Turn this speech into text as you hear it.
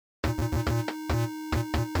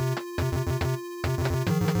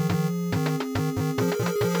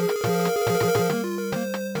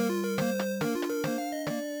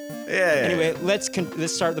Anyway,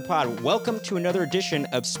 let's start the pod. Welcome to another edition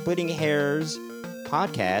of Splitting Hairs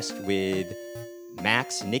podcast with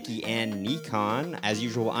Max, Nikki, and Nikon. As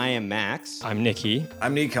usual, I am Max. I'm Nikki.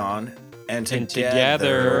 I'm Nikon. And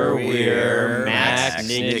together we're Max,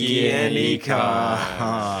 Nikki, and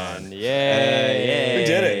Nikon. Yay! We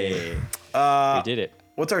did it. We did it.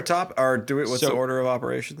 What's our top? What's the order of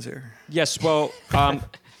operations here? Yes. Well,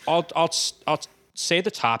 I'll say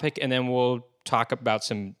the topic and then we'll talk about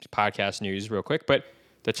some podcast news real quick. But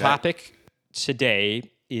the topic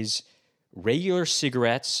today is regular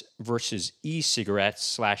cigarettes versus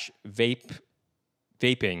e-cigarettes /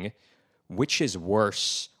 vaping. Which is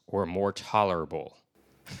worse or more tolerable?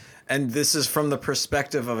 And this is from the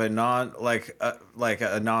perspective of a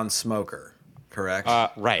non-smoker, correct?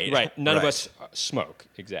 Right. None of us smoke.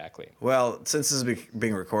 Exactly. Well, since this is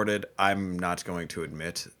being recorded, I'm not going to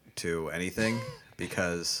admit to anything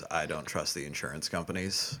because I don't trust the insurance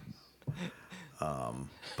companies.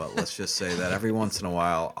 But let's just say that every once in a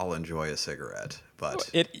while, I'll enjoy a cigarette.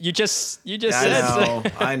 But you just I said know.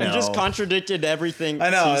 You just contradicted everything.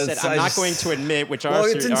 I know. You said, I'm not going to admit, which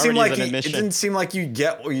it didn't seem like an it admission. didn't seem like you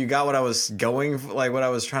got what I was what I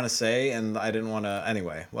was trying to say, and I didn't want to.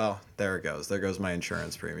 Anyway, well, there it goes. There goes my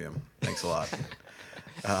insurance premium. Thanks a lot.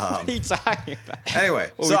 What are you talking about?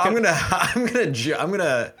 Anyway, I'm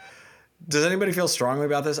gonna. Does anybody feel strongly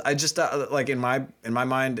about this? I just like in my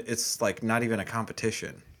mind, it's like not even a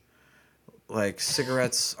competition. Like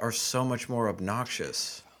cigarettes are so much more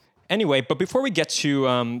obnoxious. Anyway, but before we get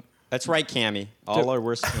to That's right, Cammy. All are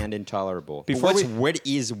worse and intolerable. Before What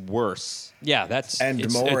is worse? yeah, that's And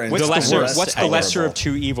more what's the lesser worse what's the lesser tolerable. of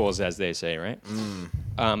two evils, as they say, right?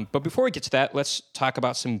 But before we get to that, let's talk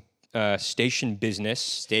about some station business.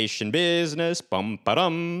 Station business. Bum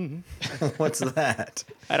ba-dum. What's that?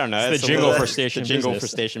 I don't know. It's the a jingle little- for station the jingle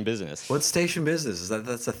business. for station business. What's station business? Is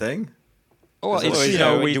that's a thing? Well,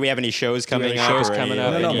 Do we have any shows coming up? shows or coming any-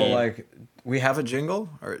 up? No, Any- but like we have a jingle,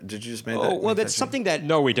 or did you just make that? Oh, well, make that's that something that.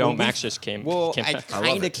 No, we don't. when Max just came. Well, came I back. love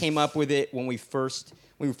kind of it. came up with it when we first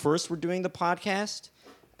were doing the podcast.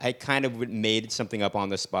 I kind of made something up on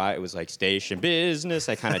the spot. It was like station business.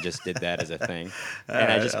 I kind of just did that as a thing,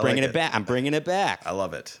 and I just I bringing like it back. I'm bringing it back. I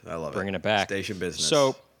love it. Bringing it back. Station business.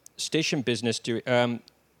 So, station business. Do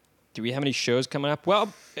we have any shows coming up?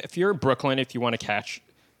 Well, if you're in Brooklyn, if you want to catch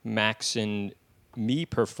Max and me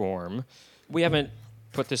perform, we haven't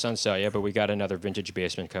put this on sale yet, but we got another Vintage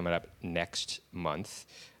Basement coming up next month.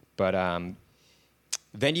 But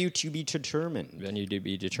Venue to be determined.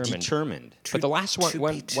 Determined. But the last one to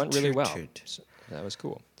went be really well. determined. So that was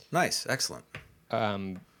cool. Nice, excellent.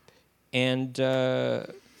 And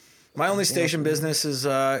My only station business is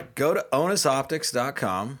go to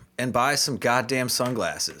onusoptics.com and buy some goddamn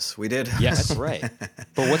sunglasses. We did. yes, That's right.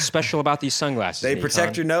 But what's special about these sunglasses? They Nikon?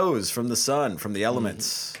 protect your nose from the sun, from the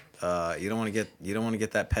elements. You don't want to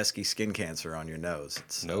get that pesky skin cancer on your nose.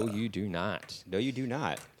 It's, No, you do not. No, you do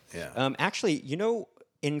not. Yeah. Actually,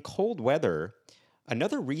 in cold weather,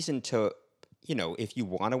 another reason to, if you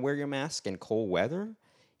want to wear your mask in cold weather,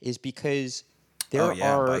 is because there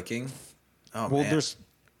are biking. Oh well, man.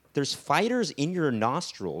 there's fighters in your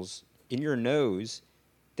nostrils, in your nose,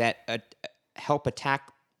 that help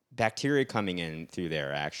attack bacteria coming in through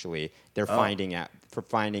there. Actually, they're finding.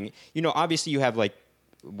 Obviously you have like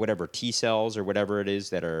whatever T cells or whatever it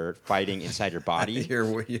is that are fighting inside your body.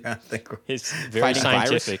 I think It's very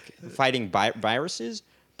scientific. Fighting viruses.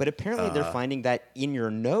 But apparently they're finding that in your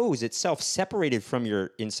nose itself, separated from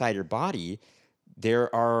inside your body,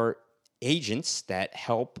 there are agents that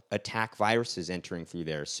help attack viruses entering through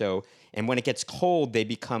there. So, and when it gets cold, they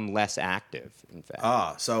become less active. In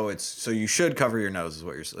fact, so you should cover your nose, is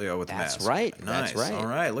what you're with the That's mask. right. Nice. That's right. All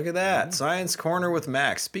right. Look at that. Science corner with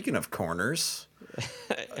Max. Speaking of corners,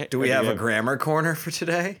 do we have a grammar corner for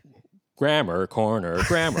today? Grammar corner.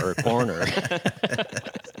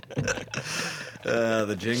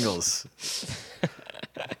 The jingles.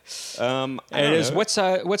 It is.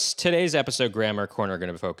 What's today's episode grammar corner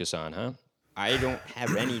going to focus on, huh? I don't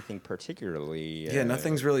have anything particularly. Yeah,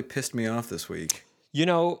 nothing's really pissed me off this week.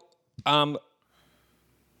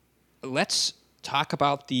 Let's talk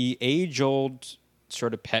about the age-old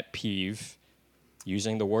sort of pet peeve,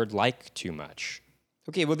 using the word like too much.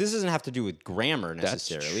 Okay, well, this doesn't have to do with grammar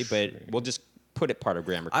necessarily, but we'll just put it part of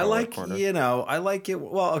grammar. I like, corner. I like it.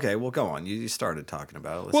 Well, okay, well, go on. You started talking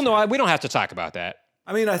about it. Let's Well, hear no, it. we don't have to talk about that.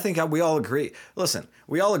 I mean, I think we all agree. Listen,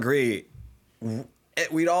 we all agree.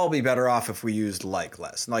 We'd all be better off if we used like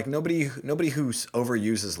less. Like nobody who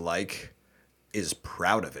overuses like is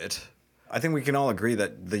proud of it. I think we can all agree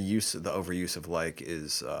that the overuse of like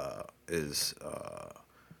is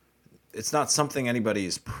it's not something anybody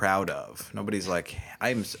is proud of. Nobody's like,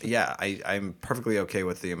 I'm perfectly okay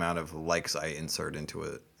with the amount of likes I insert into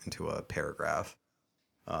a paragraph.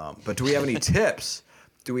 But do we have any tips?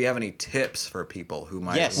 Do we have any tips for people who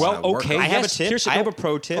might Yes. want to Well, work okay. on I have a Yes, tip. here's I have a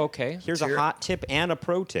pro tip. Okay. Here's a Here. hot tip and a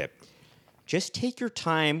pro tip. Just take your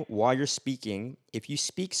time while you're speaking. If you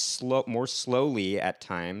speak more slowly at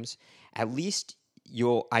times, at least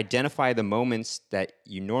you'll identify the moments that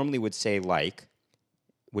you normally would say like,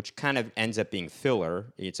 which kind of ends up being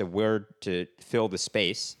filler. It's a word to fill the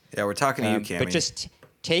space. Yeah, we're talking to you, Cammy. But just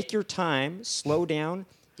take your time, slow down.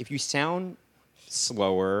 If you sound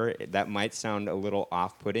slower, that might sound a little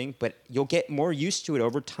off-putting, but you'll get more used to it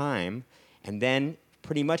over time, and then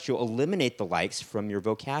pretty much you'll eliminate the likes from your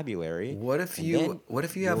vocabulary. What if and you then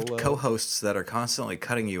have you'll, co-hosts that are constantly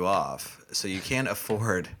cutting you off, so you can't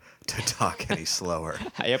afford to talk any slower?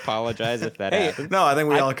 I apologize if that happens. No, I think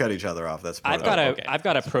we all cut each other off. That's part of it. I've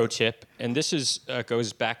got a pro tip, and this is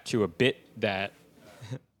goes back to a bit that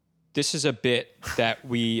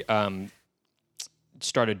we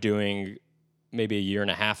started doing maybe a year and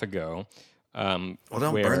a half ago. Well,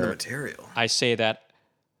 don't where burn the material. I say that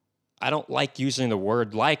I don't like using the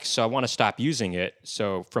word like, so I want to stop using it.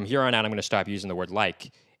 So from here on out, I'm going to stop using the word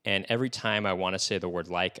like. And every time I want to say the word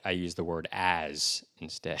like, I use the word as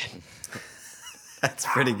instead. That's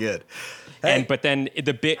pretty good. But then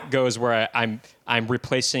the bit goes where I'm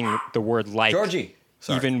replacing the word like, Georgie.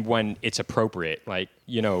 Sorry. even when it's appropriate. Like,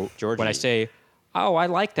 you know, Georgie. when I say, "Oh, I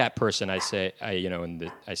like that person," I say,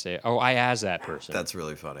 I say, "Oh, I as that person." That's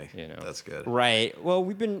really funny. You know. That's good. Right. Well,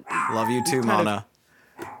 we've been... Love you too, kind of- Mana.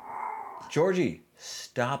 Georgie,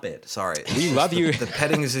 stop it. Sorry. We love you. The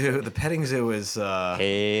petting zoo. The petting zoo is.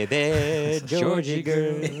 Hey there, Georgie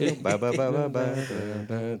girl. Ba, ba, ba, ba,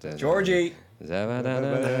 ba. Georgie.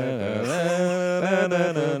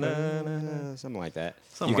 Something like that.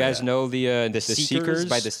 You guys know the Seekers Seekers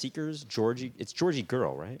by the Seekers. Georgie. It's Georgie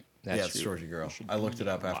Girl, right? Yeah, it's true. Georgie Girl. I looked it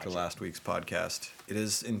up after last week's podcast. It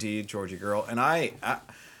is indeed Georgie Girl, and I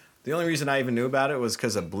the only reason I even knew about it was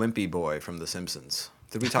because of Blimpy Boy from The Simpsons.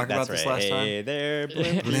 Did we talk about That's this right. last time? Hey there,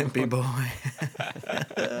 Blimpy. Blimpy Boy.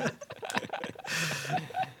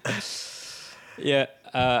 Yeah.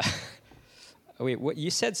 Wait, what you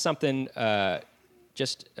said something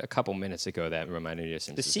just a couple minutes ago that reminded me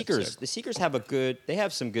of The Seekers. The Seekers have They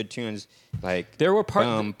have some good tunes. Like There were part.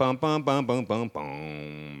 bum bum bum bum bum bum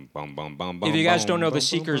bum bum bum bum. If you guys don't know bum, the bum,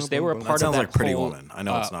 Seekers, bum, they bum, were bum, part That of sounds that like Pretty whole, Woman. I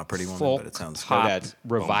know it's not Pretty Woman, folk but it sounds pop That's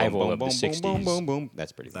revival bum, of the bum, bum, bum, 60s. bum, bum.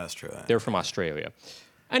 That's pretty. That's true. They're from Australia.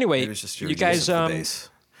 Anyway, It was just you guys,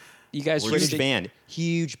 you guys Huge band.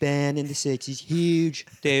 Huge band in the 60s. Huge.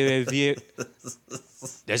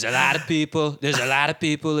 There's a lot of people. There's a lot of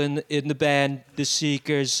people in the band, the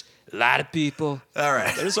Seekers. A lot of people. All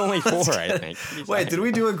right. There's only 4, I think. Wait, did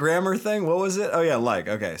we do a grammar thing? What was it? Oh yeah, like.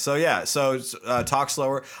 Okay, so yeah, talk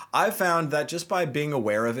slower. I found that just by being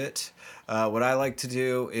aware of it, what I like to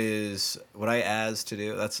do is what I as to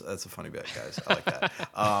do. That's a funny bit, guys. I like that.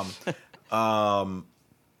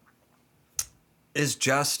 Is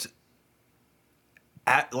just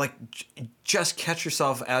just catch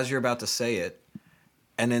yourself as you're about to say it,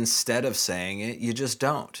 and instead of saying it, you just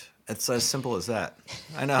don't. It's as simple as that.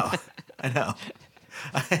 I know. I know.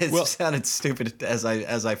 It sounded stupid as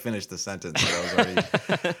I finished the sentence.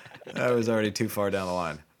 But I was already too far down the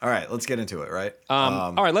line. All right, let's get into it, right?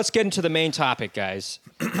 All right, let's get into the main topic, guys.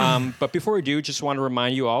 But before we do, just want to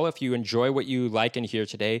remind you all, if you enjoy what you like and hear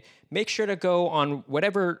today, make sure to go on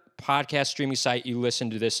whatever podcast streaming site you listen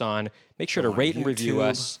to this on. Make sure to rate and review YouTube.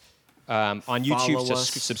 us. On YouTube, Follow us.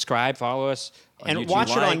 subscribe, follow us. On And YouTube. watch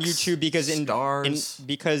it on Likes, YouTube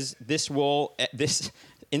because this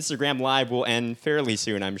Instagram Live will end fairly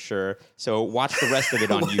soon, I'm sure. So watch the rest of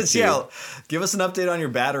it on YouTube. Yeah, give us an update on your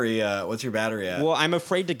battery. What's your battery at? Well, I'm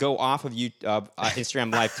afraid to go off of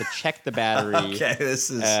Instagram Live to check the battery. Okay, this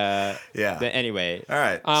is yeah. But anyway, All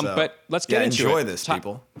right, but let's get into enjoy it. this, Top-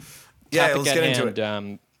 people. Yeah, Topic let's at get into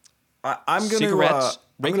hand, it. I'm gonna cigarettes,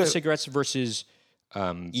 I'm regular gonna- cigarettes versus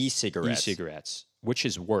e-cigarettes. e-cigarettes. Which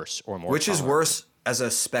is worse or more? Which is tolerable? worse as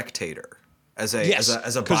a spectator, as a Yes,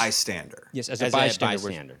 as a 'cause- bystander. Yes, as As a bystander.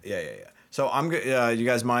 bystander. Yeah. So you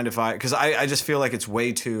guys mind if because I just feel like it's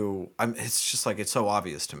way too. It's just like it's so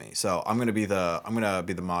obvious to me. So I'm gonna be the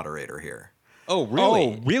moderator here. Oh,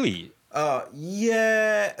 really? Oh, really?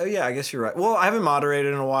 Yeah. Oh, yeah. I guess you're right. Well, I haven't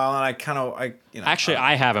moderated in a while, and Actually,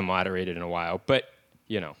 I haven't moderated in a while, but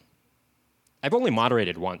I've only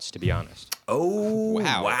moderated once, to be honest. Oh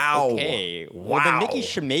Wow. wow. Okay. Well, then Nikki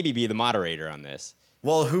should maybe be the moderator on this.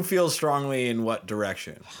 Well, who feels strongly in what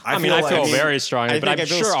direction? I feel very strongly, I but think I'm I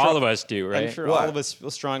feel sure strong- all of us do, right? I'm sure What? all of us feel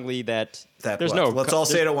strongly that There's what? no- Let's all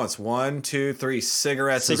say there's- it at once. 1, 2, 3.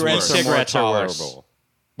 Cigarettes, cigarettes, is worse. Cigarettes are are more worse. tolerable.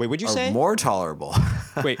 Wait, what'd you Are say? more tolerable.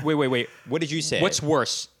 Wait. What did you say? What's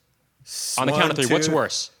worse? On the count of 3, what's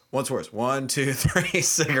worse? What's worse? 1, 2, 3.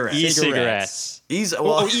 Cigarettes. E-cigarettes.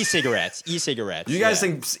 Well, e-cigarettes. E-cigarettes. you guys yeah.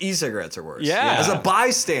 think e-cigarettes are worse? Yeah. As a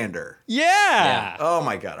bystander. Yeah. Oh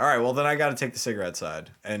my god. All right. Well, then I got to take the cigarette side,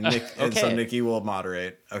 and Nick, and so Okay. Nikki will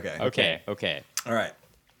moderate. Okay. Okay. All right.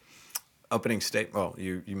 Opening statement. Well,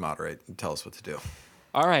 you moderate and tell us what to do.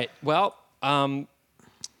 All right. Well,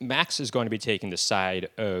 Max is going to be taking the side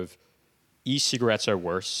of e-cigarettes are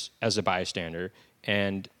worse as a bystander,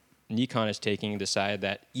 and Nikon is taking the side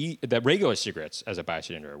that that regular cigarettes as a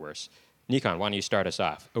bystander are worse. Nikon, why don't you start us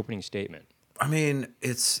off? Opening statement. I mean,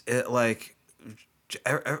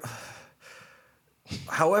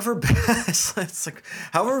 however bad, it's like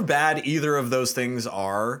however bad either of those things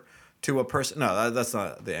are to a person. No, that's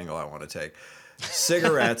not the angle I want to take.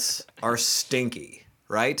 Cigarettes are stinky,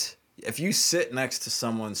 right? If you sit next to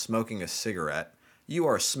someone smoking a cigarette, you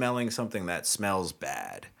are smelling something that smells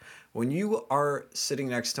bad. When you are sitting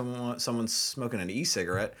next to someone smoking an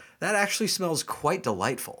e-cigarette, that actually smells quite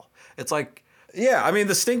delightful. It's like, yeah, I mean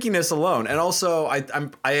the stinkiness alone, and also I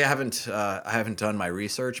haven't done my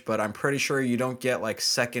research, but I'm pretty sure you don't get like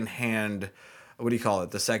secondhand, what do you call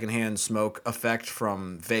it? The secondhand smoke effect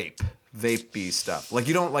from vape-y stuff. Like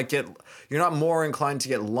you don't you're not more inclined to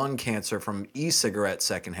get lung cancer from e-cigarette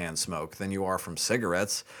secondhand smoke than you are from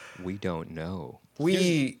cigarettes. We don't know.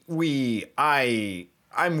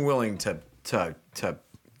 I'm willing to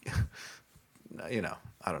you know,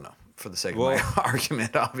 I don't know, for the sake of my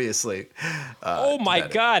argument, obviously. Oh my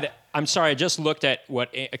that- God! I'm sorry. I just looked at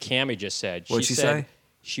what Cammie just said. What'd she said say?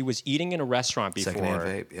 She was eating in a restaurant Secondhand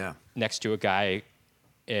before vape, yeah. next to a guy,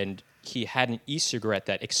 and he had an e-cigarette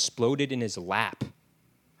that exploded in his lap.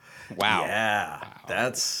 Wow. Yeah,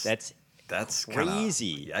 that's That's kinda-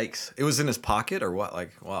 crazy. Yikes! It was in his pocket or what?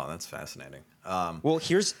 Like, wow, that's fascinating. Well,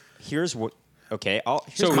 here's what. Okay,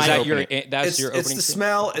 here's So my is that opening. that's your It's opening? the statement?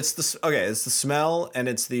 smell. It's the smell, and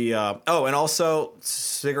it's the and also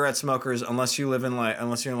cigarette smokers, unless you're in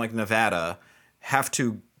like Nevada, have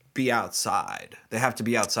to be outside. They have to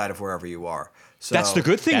be outside of wherever you are. So That's the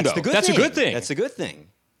good thing, That's though. the good That's thing. a good thing. That's a good thing.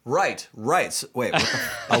 Right. So, wait.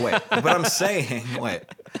 Wait. But I'm saying, wait.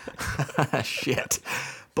 Shit.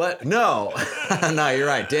 But no. No, you're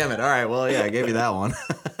right. Damn it. All right. Well, yeah, I gave you that one.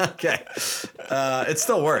 Okay. It's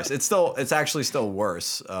still worse. It's actually still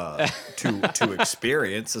worse to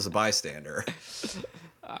experience as a bystander.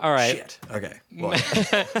 All right. Shit. Okay. Well,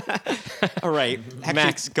 All right, actually,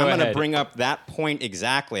 Max, go I'm going to ahead. bring up that point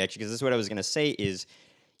exactly, actually, because this is what I was going to say is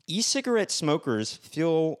e-cigarette smokers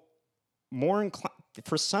feel more inclined,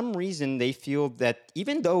 for some reason, they feel that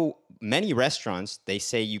even though many restaurants, they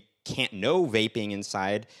say you can't know vaping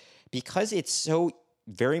inside, because it's so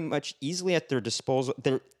very much easily at their disposal,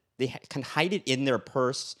 they can hide it in their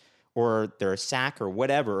purse or their sack or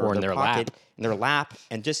whatever, Or in their pocket, lap. in their lap,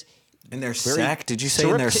 and just in their very sack? Did you say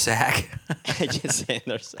in their surrepti- sack? I just say in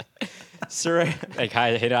their sack. Sir, Like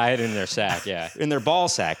hide it in their sack. Yeah. in their ball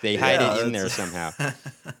sack. They hide Yeah, it in there somehow.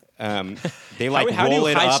 They like how do roll you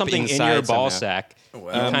it hide up something in inside your ball somehow. sack?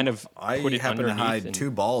 Well, You kind of I put it happen to underneath hide and-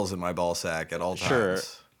 2 balls in my ball sack at all times. Sure.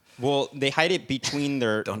 Well, they hide it between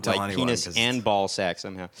their Don't tell like anyone, penis 'cause and it's- ball sack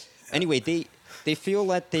somehow. Anyway, they feel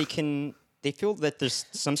that they can. They feel that there's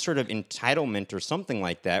some sort of entitlement or something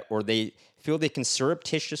like that, or they feel they can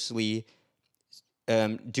surreptitiously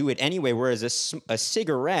do it anyway. Whereas a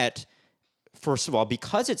cigarette, first of all,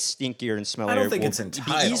 because it's stinkier and smellier, I don't think will it's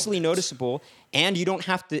be easily entitlement. noticeable, and you don't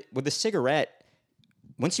have to. With a cigarette,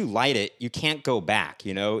 once you light it, you can't go back.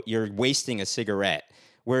 You know, you're wasting a cigarette.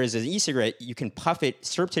 Whereas an e-cigarette, you can puff it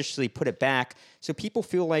surreptitiously, put it back, so people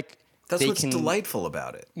feel like That's they what's can. delightful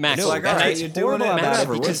about it. Max, It's no, like, that's all right, what's you're doing horrible it, about it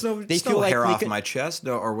whatever. because There's they no feel like hair they off could- my chest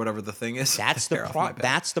or whatever the thing is. That's the Hair off my back.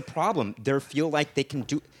 That's the problem. They feel like they can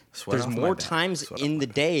do. Sweat There's off my more back. times Sweat off in my the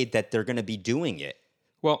back. day that they're going to be doing it.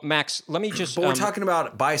 Well, Max, let me just. But we're talking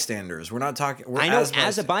about bystanders. We're not talking. We're I know as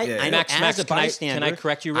as a bysta- yeah, I know Max, as Max, a can I bystander.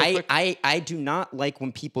 correct you real quick? I do not like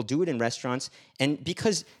when people do it in restaurants, and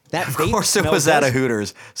because that Of vape course, it smell was at a does-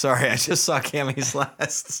 Hooters. Sorry, I just saw Cammie's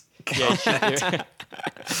last. Yeah,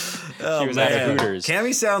 she was at a Hooters.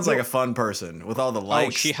 Cammy sounds like a fun person with all the likes.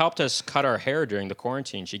 Oh, she helped us cut our hair during the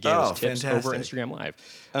quarantine. She gave Oh, us tips over fantastic. Instagram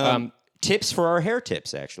Live. tips for our hair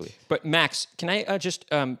tips, actually. But Max, can I just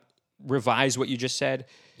revise what you just said?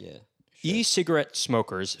 Yeah, e-cigarette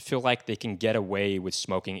smokers feel like they can get away with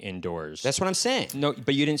smoking indoors. That's what I'm saying. No,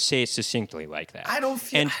 but you didn't say it succinctly like that. I don't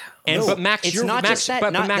feel- And No, but Max, it's you're not Max, just that.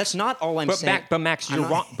 But, Not- Max, that's not all I'm but saying. but Max, you're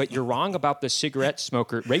wrong. But you're wrong about the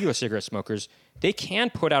regular cigarette smokers. They can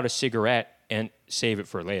put out a cigarette and save it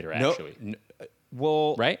for later. Actually,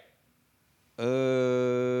 Well, right?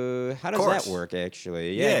 How does course. that work?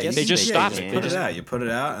 Actually, I guess they just stop can. it. You They put just- it out. You put it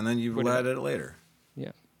out, and then you light it later.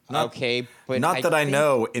 Yeah. Okay, but Not that I think-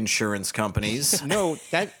 know insurance companies. No,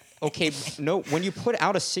 that okay. No, when you put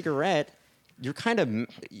out a cigarette, you're kind of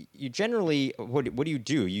you generally what do you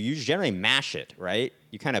do? You generally mash it, right?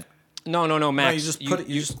 You kind of No, No, Max. you just put it.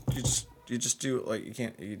 You just do like you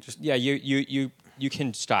can't. You just Yeah, you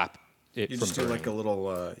can stop it you from just do like a burning.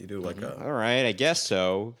 little. You do like a. all right. I guess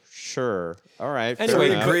so. Sure. All right. fair So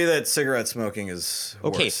we enough. agree that cigarette smoking is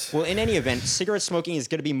Okay. worse. Well, in any event, cigarette smoking is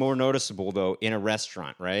going to be more noticeable though in a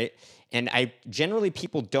restaurant, right? And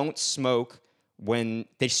people don't smoke when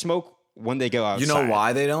they smoke when they go outside. You know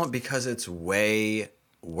why they don't? Because it's way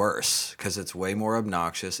worse. Because it's way more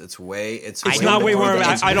obnoxious. It's way not way more think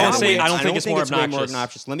obnoxious. it's I don't more- say- I don't I think it's more way more obnoxious.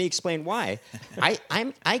 obnoxious. Let me explain why.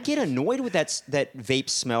 I get annoyed with that vape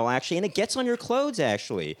smell actually, and it gets on your clothes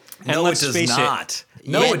actually. And No, it let's does face it. not.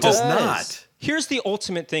 No, Yeah, it does it does. not. Here's the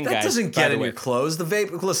ultimate thing, That guys. doesn't by get the in way. your clothes. The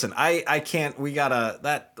vape. Listen, I can't. We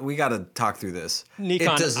gotta talk through this.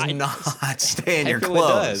 Nikon, it does not stay in your feel it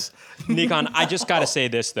clothes. does. Nikon, I just got to say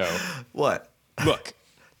this though. What? Look,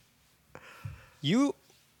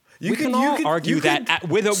 we can- can all you can- argue you that can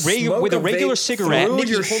with a smoke regular vape cigarette, through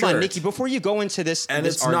Nikki, your hold on, shirt. Nikki. Before you go into this, And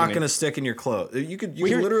this it's argument, not going to stick in your clothes. You could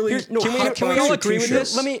Here- literally. here's- no, Can we- hot can we box all your agree with t-shirt.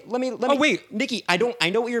 this? Let me. Oh, wait. Nikki. I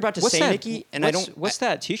know what you're about to what's say, that? Nikki, and What's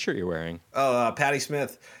that T-shirt you're wearing? Oh, Patti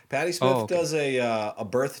Smith. Patti Smith Oh, okay. does a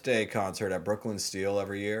birthday concert at Brooklyn Steel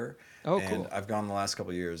every year. Oh, and cool. I've gone the last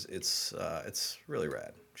couple of years. It's really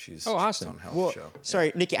rad. She's awesome. on Hell Well, of a show.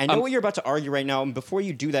 sorry, Nikki. I know what you're about to argue right now, and before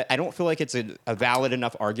you do that, I don't feel like it's a valid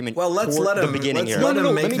enough argument. Well, let's for let the him- beginning let's here. let him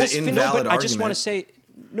let make me the just finish. invalid But I just want argument. to say,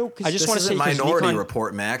 No, 'cause I just This want to isn't say 'cause Minority Nikon-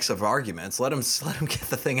 Report, Max, of arguments. Let him get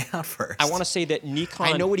the thing out first. I want to say that Nikon.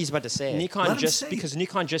 I know what he's about to say. Let Nikon him just say it. because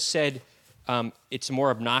Nikon just said it's more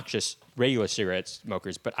obnoxious regular cigarette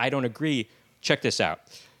smokers, but I don't agree. Check this out.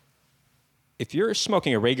 If you're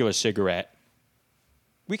smoking a regular cigarette,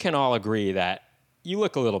 we can all agree that you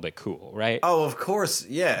look a little bit cool, right? Oh, of course,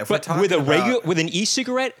 yeah. If but with with an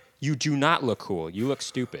e-cigarette, you do not look cool. You look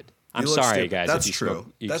stupid. I'm You look sorry, stupid. guys. That's if you true. smoke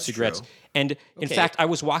That's cigarettes. true. And in Okay. fact, I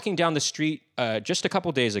was walking down the street just a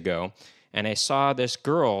couple days ago, and I saw this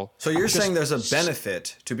girl. So you're just- saying there's a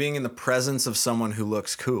benefit to being in the presence of someone who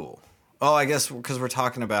looks cool? Oh, I guess because we're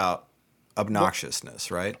talking about obnoxiousness,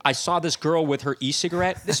 right? I saw this girl with her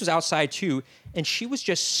e-cigarette. This was outside too, and she was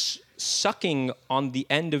just sucking on the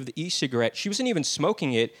end of the e-cigarette. She wasn't even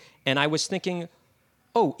smoking it, and I was thinking,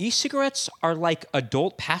 oh, e-cigarettes are like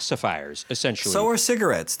adult pacifiers, essentially. So are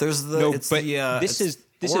cigarettes. There's the. No, it's but the, this it's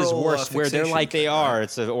is oral, worse, where they're fixation like thing, They right? are.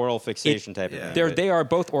 It's an oral fixation type of yeah. thing. they are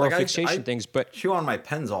both oral Like, fixation things, but chew on my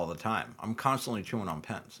pens all the time. I'm constantly chewing on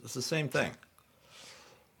pens. It's the same thing.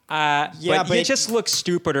 yeah, Yeah, but but you just look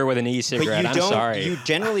stupider with an But e-cigarette. you I'm don't. sorry. You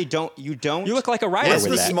generally don't. You don't. You look like a writer That's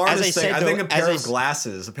with the that. smartest As I thing. said, I think though, a pair as I of s-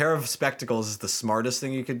 glasses, a pair of spectacles is the smartest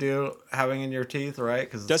thing you could do having in your teeth, right?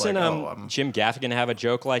 Because Doesn't like, I'm Jim Gaffigan have a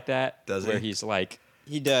joke like that? Does where he? he's like,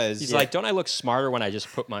 He does. he's yeah. like, don't I look smarter when I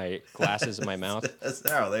just put my glasses in my mouth?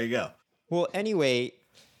 oh, there you go. Well, anyway,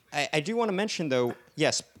 I do want to mention though.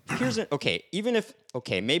 Yes, here's an okay. Even if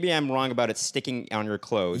maybe I'm wrong about it sticking on your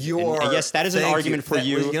clothes. And yes, that is an thank argument for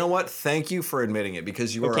you. You know what? Thank you for admitting it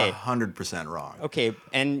because you are Okay. 100% wrong. Okay,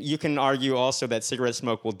 and you can argue also that cigarette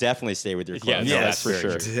smoke will definitely stay with your clothes. Yeah, no, Yes, that's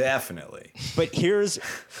for sure. Definitely. But here's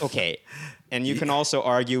and you can also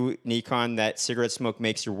argue, Nikon, that cigarette smoke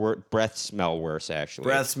makes your breath smell worse. Actually,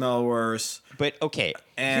 Breath smell worse. But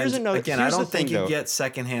And here's another. again, here's I the don't think thing, you though. get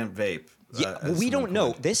secondhand vape. Yeah, as we don't someone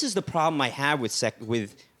know. could. This is the problem I have with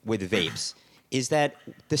with vapes, is that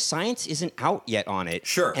the science isn't out yet on it.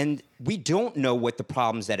 Sure. And we don't know what the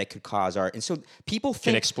problems that it could cause are. And so people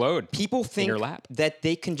think explode People think your lap. that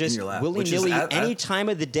they can just your lap, willy which is nilly at- any time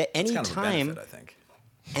of the day, It's kind of a anytime, benefit, I think.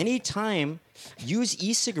 anytime, use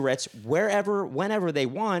e-cigarettes wherever, whenever they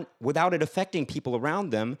want, without it affecting people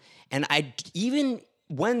around them. And even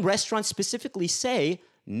when restaurants specifically say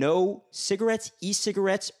no cigarettes,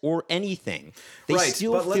 e-cigarettes, or anything, they Right,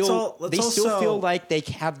 still but let's feel also- feel like they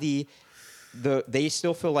have they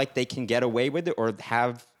still feel like they can get away with it or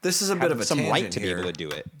have This is a bit have of a some right tangent to be here. able to do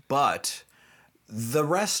it. But the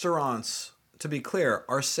restaurants, to be clear,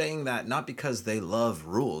 are saying that not because they love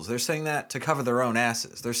rules. They're saying that to cover their own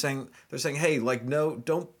asses. They're saying, hey, like, no,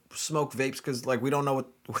 don't smoke vapes because like we don't know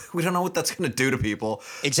what that's going to do to people.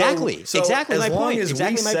 Exactly. So Exactly as my long point. as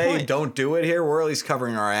Exactly we my say point. don't do it here, we're at least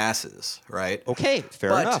covering our asses, right? Okay,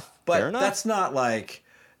 fair enough. But Fair enough. that's not like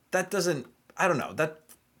that doesn't. I don't know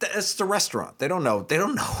that's the restaurant. They don't know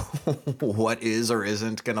what is or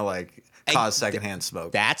isn't going to like cause secondhand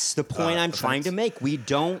smoke. That's the point I'm trying to make. We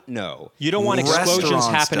don't know. You don't want explosions Restaurants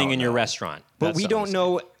happening don't in your know. restaurant. But That's we what I'm don't saying.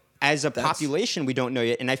 know as a population, we don't know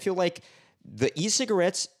yet. And I feel like the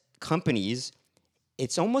e-cigarettes companies,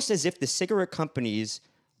 it's almost as if the cigarette companies,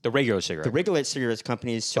 The regular cigarette. the regular cigarettes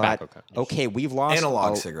companies Tobacco thought, companies. okay, we've lost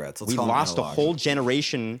Analog cigarettes. Let's We've call them lost a analog. whole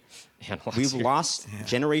generation. Analog We've cigarettes. lost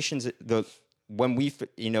generations. When we,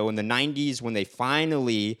 in the 90s, when they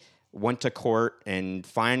finally went to court and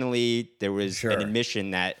finally there was Sure. an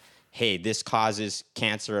admission that, hey, this causes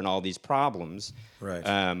cancer and all these problems.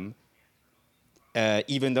 Right.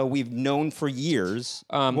 Even though we've known for years.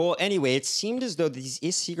 Well, anyway, it seemed as though the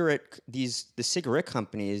cigarette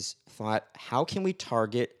companies thought, how can we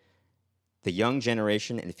target the young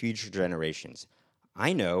generation and the future generations?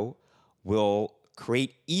 I know, we'll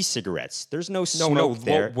create e-cigarettes. There's no smoke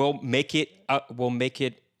there. We'll make it.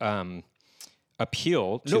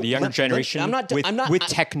 Appeal to No, the younger let- generation I'm not- with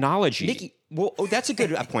technology. Nikki, well, that's a good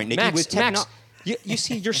point. Nikki, Max, with techno- Max, you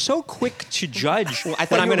see, you're so quick to judge. I thought when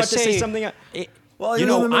you I'm were going about to say something. Well, you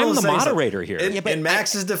he was know, in the middle I'm of the saying moderator something. here. In, Yeah, but in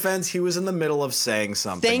Max's defense, he was in the middle of saying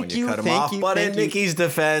something Thank when you you, cut him thank off. you, But in thank you. Nikki's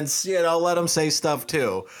defense, let him say stuff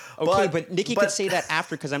too. Okay, but Nikki could say that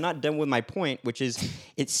after because I'm not done with my point, which is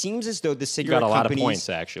it seems as though the You cigarette got a lot of companies points,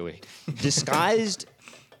 actually. disguised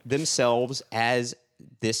themselves as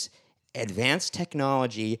this advanced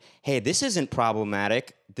technology. Hey, this isn't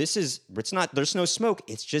problematic. It's not. There's no smoke.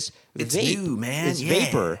 It's just It's vape. new, man. It's Yeah.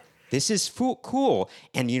 vapor. This is cool.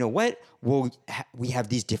 And you know what? We have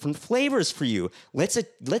these different flavors for you.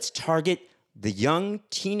 Let's target the young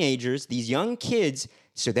teenagers, these young kids,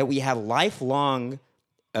 so that we have lifelong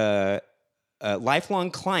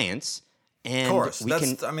clients. And Of course, we that's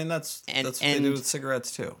can. that's and- what they and- do with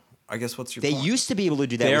cigarettes too. I guess what's your They point? used to be able to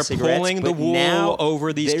do that They're with cigarettes, pulling the but wool now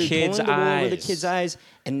over these they're kids' pulling the wool over the eyes. kids' eyes,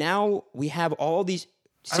 and now we have all these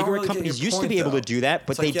I don't cigarette really get companies your used to point, be able though. to do that,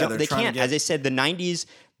 but It's like, they yeah, don't. they're They trying to can't. get- As I said, in the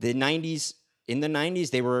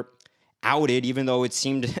 90s, they were outed, even though it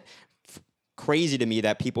seemed crazy to me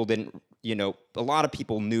that people didn't. A lot of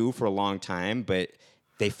people knew for a long time, but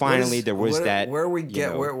they finally there was that. Where we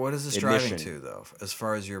get what is this driving admission. to though? As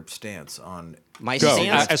far as your stance on My Go.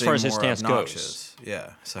 stance, As far as his being more stance goes. obnoxious.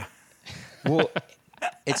 Yeah. So well,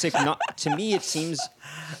 to me it seems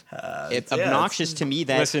obnoxious to me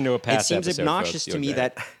that Listen to a past it seems episode, obnoxious folks. to me You'll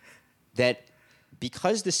get that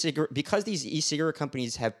because these e-cigarette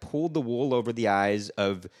companies have pulled the wool over the eyes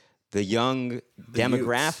of the young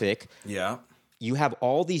demographic. yeah. You have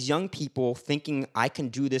all these young people thinking I can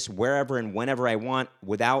do this wherever and whenever I want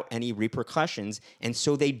without any repercussions, and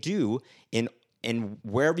so they do in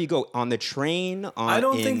wherever you go on the train. I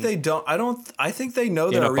don't think they don't. I think they know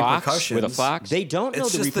In there a are box repercussions. with a fox. They don't know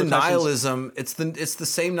It's the just the repercussions. nihilism. It's the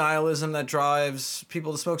same nihilism that drives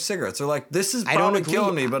people to smoke cigarettes. They're like, this is I don't probably agree.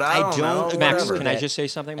 killing me, but I I don't don't know. agree Max, whatever. with can I that. just say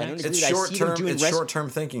something, I don't Max? agree It's with that. I short see them term. doing It's rest- short term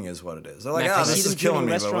thinking is what it is. They're like, Max, I this see is them killing doing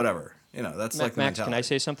me, but restaurant- whatever. That's like the Max, mentality. can I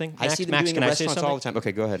say something? I see them Max, doing can in I say restaurants all the something? time.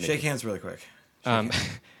 Okay, go ahead. Nikki. Shake hands really quick.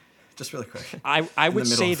 Just really quick. I would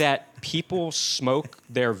middle say of- that people smoke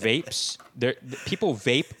their vapes. People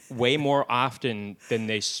vape way more often than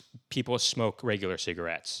people smoke regular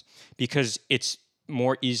cigarettes because it's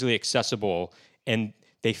more easily accessible and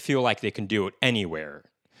they feel like they can do it anywhere,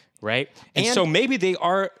 right? And so maybe they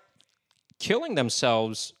are killing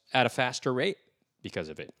themselves at a faster rate because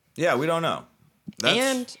of it. Yeah, we don't know.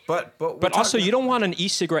 But Also, you don't want an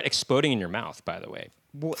e-cigarette exploding in your mouth, by the way.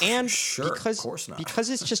 Well, and Sure, of because course not. because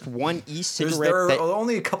it's just one There e-cigarette. are that,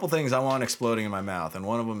 only a couple things I want exploding in my mouth, and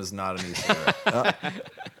one of them is not an e-cigarette.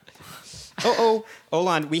 hold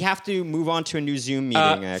on. We have to move on to a new Zoom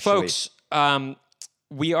meeting. Actually, Folks,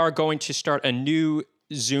 we are going to start a new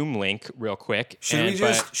Zoom link real quick. Should we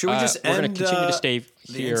just we're end? going to continue to stay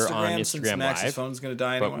the here on since Instagram Max's Live, phone's going to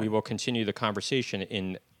die but anyway. we will continue the conversation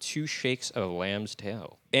in 2 shakes of a lamb's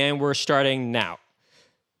tail. And we're starting now.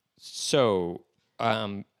 So,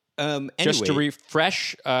 just to anyway,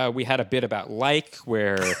 refresh, we had a bit about like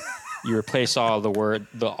where you replace all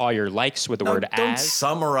your likes with the word don't as.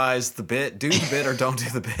 summarize the bit. Do the bit or don't do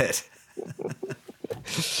the bit.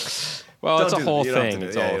 Well, it's a Don't do the- whole you don't have thing. to do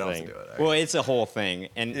It's it. a Yeah, whole you don't have thing. to do it. All right. well, it's a whole thing,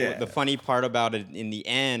 and Yeah. the funny part about it in the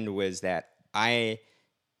end was that I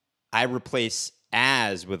replace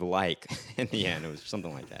as with like in the end. It was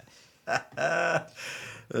something like that.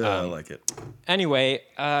 I like it. Anyway,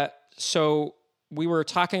 so we were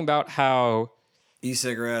talking about how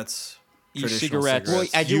E-cigarettes. E-cigarettes. Well,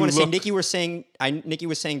 I do You want to say, look- Nikki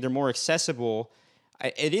was saying they're more accessible.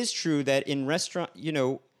 It is true that in restaurant,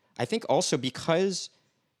 I think also because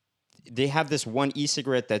they have this one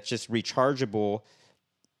e-cigarette that's just rechargeable,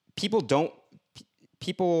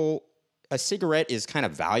 a cigarette is kind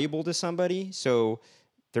of valuable to somebody, so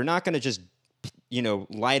they're not going to just,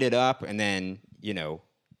 light it up and then,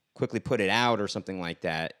 quickly put it out or something like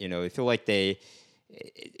that. I feel like they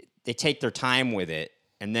take their time with it,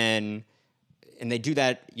 and they do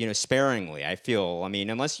that, sparingly. I feel. I mean,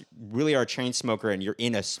 unless you really are a chain smoker and you're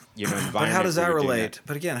in a, environment. But how does where that you're doing relate?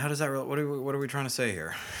 But again, how does that relate? What are we trying to say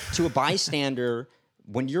here? to a bystander?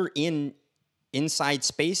 When you're inside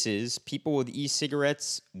spaces, people with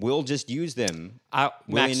e-cigarettes will just use them Max,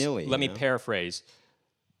 willy-nilly. let me paraphrase.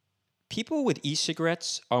 People with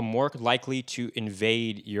e-cigarettes are more likely to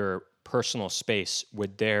invade your personal space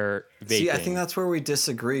with their vaping. See, I think that's where we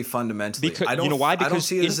disagree fundamentally. Because- I don't, you know why? I don't Because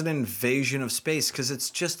see it as an invasion of space because it's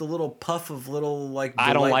just a little puff of little I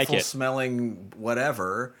don't like delightful it. smelling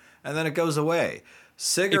whatever, and then it goes away.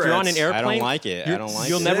 Cigarettes. If you're on an airplane, I don't like it. I don't like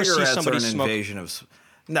You'll it. never see cigarettes somebody are an smoke invasion of.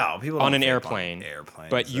 No, people on don't an vape airplane. airplanes.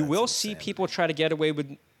 But you That's will see insane. people try to get away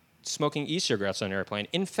with smoking e-cigarettes on an airplane.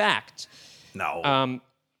 In fact, No.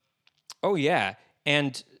 oh yeah,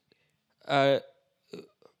 and I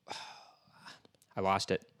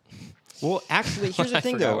lost it. Well, actually, here's the I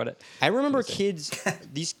thing, forgot though. what it- I remember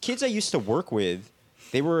these kids I used to work with,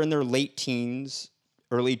 they were in their late teens,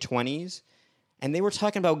 early 20s, and they were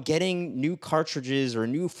talking about getting new cartridges or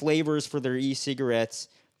new flavors for their e-cigarettes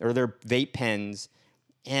or their vape pens.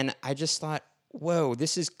 And I just thought, whoa,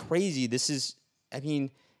 this is crazy. They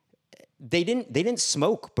didn't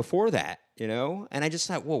smoke before that, And I just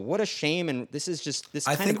thought, whoa, what a shame. And this is just this.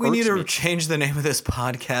 I kind think of we need irks to me. change the name of this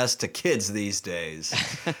podcast to Kids These Days.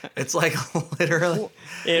 It's like literally.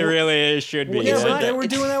 It really should be. Yeah, it's but not- they were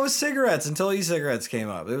doing that with cigarettes until e-cigarettes came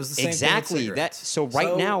up. It was the same Exactly thing with that. cigarettes. So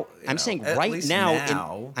right now, you I'm know, saying at right least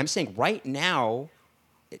now, I'm saying right now,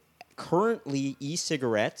 currently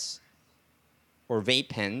e-cigarettes or vape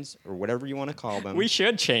pens or whatever you want to call them. We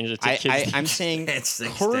should change it to kids. I'm saying It's these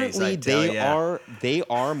days, currently I tell ya. they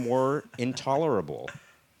are more intolerable.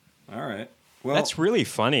 All right. Well, That's really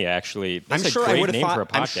funny, actually. That's I'm sure a I great would have name thought. for a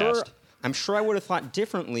podcast. I'm sure I would have thought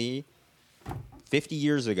differently 50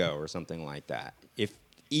 years ago or something like that. If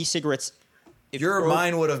e-cigarettes, your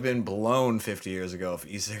mind would have been blown 50 years ago if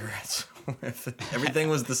e-cigarettes. If everything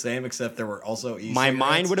was the same except there were also e-cigarettes. my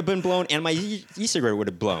mind would have been blown and my e-cigarette would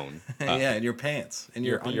have blown. Yeah, in your pants, on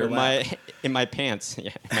your in my pants,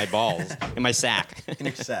 yeah, in my balls, in my sack, in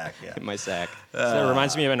your sack. Yeah. in my sack. So it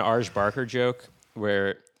reminds me of an Arj Barker joke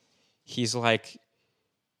where he's like,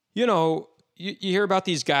 you hear about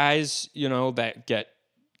these guys, that get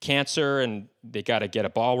cancer and they got to get a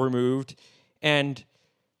ball removed. And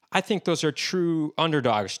I think those are true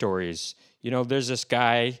underdog stories. There's this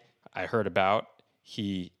guy I heard about.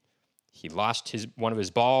 He lost one of his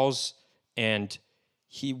balls and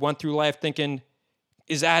he went through life thinking,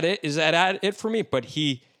 is that it? Is that it for me? But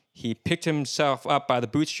he picked himself up by the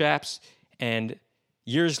bootstraps, and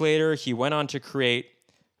years later, he went on to create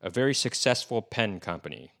a very successful pen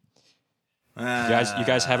company. You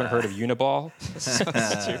guys haven't heard of Uniball?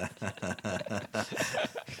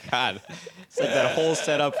 God, it's like that whole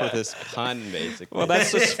setup for this pun, basically. Well,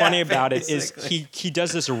 that's what's funny about it is he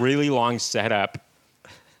does this really long setup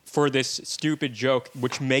for this stupid joke,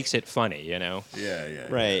 which makes it funny, Yeah.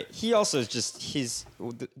 Right. He also is just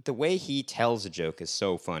the way he tells a joke is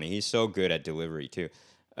so funny. He's so good at delivery too.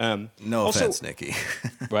 No Also- offense, Nikki.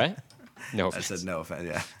 What? No I offense. said no offense.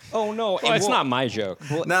 Yeah. Oh no! Well, it's not my joke.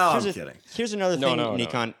 No, here's I'm a- kidding. Here's another No, thing, no, no.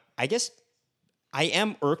 Nikon. I guess I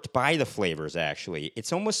am irked by the flavors. Actually,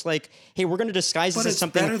 it's almost like, hey, we're going to disguise But this as it's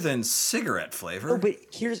something. better than cigarette flavor. Oh, but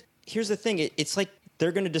here's the thing. It's like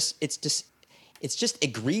they're going to it's just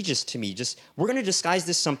egregious to me. We're going to disguise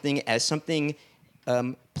this something as something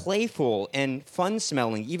playful and fun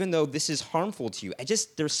smelling, even though this is harmful to you.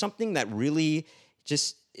 There's something that really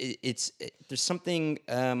there's something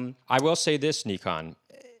I will say this, Nikon.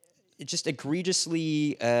 just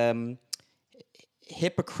egregiously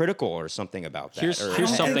hypocritical or something about that. Here's Or-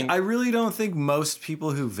 something. I really don't think most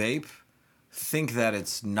people who vape think that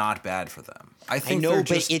it's not bad for them. I think know, they're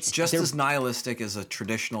but just, they're- as nihilistic as a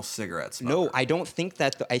traditional cigarette smoker. No, I don't think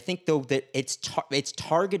that. I think though that it's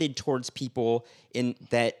targeted towards people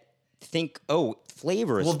that think, oh,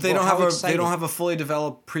 flavors. Well, they how don't have exciting. a fully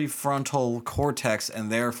developed prefrontal cortex,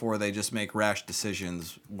 and therefore they just make rash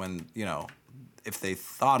decisions when if they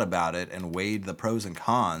thought about it and weighed the pros and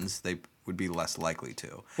cons, they would be less likely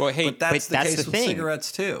to. Well, hey, but that's but the that's case the with thing.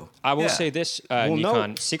 cigarettes too. I will Yeah. say this, Well, Nikon.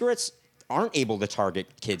 no, cigarettes aren't able to target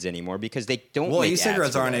kids anymore because they don't. Well, make e-cigarettes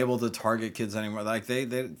ads for aren't that. able to target kids anymore. Like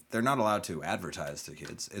they're not allowed to advertise to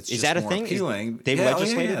kids. It's Is just that a more thing? appealing. They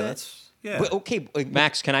legislated that? That's, yeah. But okay,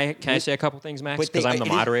 Max, can I say a couple things, Max? but Because I'm the it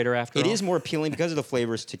is- moderator after all. It is more appealing because of the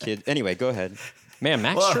flavors to kids. Anyway, go ahead. Man,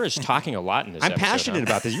 Max sure is talking a lot in this I'm episode, passionate huh?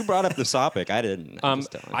 about this. You brought up the topic. I didn't. I'm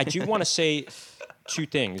just telling. I do want to say two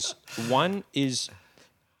things. One is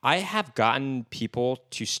I have gotten people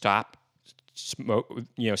to stop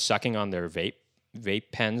sucking on their vape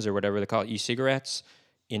pens or whatever they call it, e-cigarettes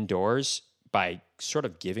indoors by sort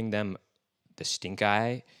of giving them the stink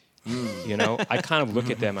eye. I kind of look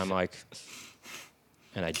at them. I'm like,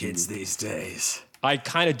 and I do. Kids these days. I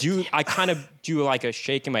kind of do like a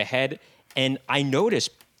shake in my head, and I notice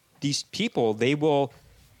these people, they will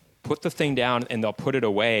put the thing down and they'll put it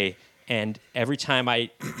away, and every time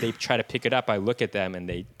they try to pick it up, I look at them and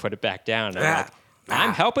they put it back down. And I'm like,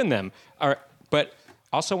 I'm helping them. But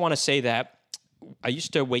also want to say that I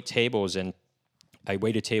used to wait tables, and I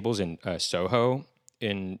waited tables in Soho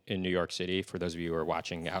in New York City. For those of you who are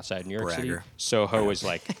watching outside New York City, Bragger. Soho is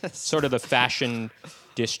like sort of the fashion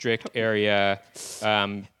district area,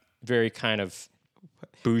 very kind of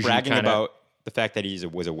bougie. bragging kinda, about the fact that he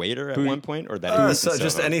was a waiter at one point, or that he was So in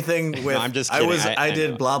just Soho? anything with. I'm just kidding. I I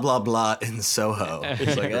did know. blah blah blah in Soho.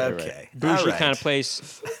 It's like okay, bougie all right. kind of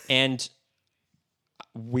place, and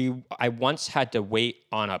I once had to wait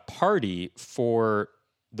on a party for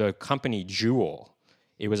the company Jewel.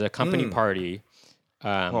 It was a company party.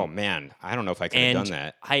 Oh man, I don't know if I could have And done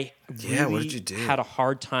that. I Yeah, what really did you do? had a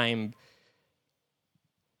hard time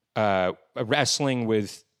wrestling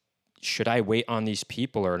with, should I wait on these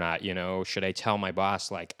people or not? Should I tell my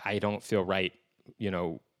boss, like, I don't feel right,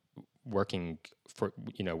 working for,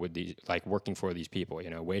 with these, like working for these people,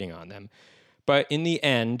 waiting on them. But in the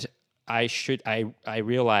end, I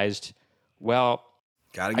realized, well,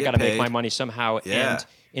 Gotta I get got to make paid. my money somehow. Yeah. And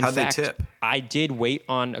in How'd they fact, tip? I did wait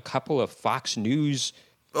on a couple of Fox News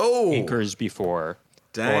Oh, anchors before, or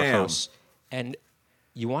Damn. hosts. And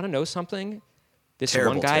you want to know something? This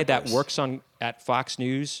Terrible one guy that tippers. works at Fox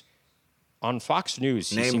News. On Fox News,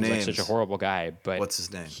 he Name seems like names. such a horrible guy. But What's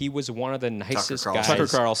his name? He was one of the nicest Carlson. guys. Tucker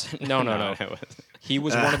Carlson. No. it wasn't. He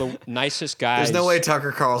was one of the nicest guys. There's no way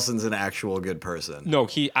Tucker Carlson's an actual good person. No,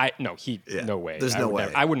 Yeah. no way. There's I no would way.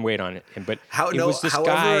 never- I wouldn't wait on him. But How- it no, was this however,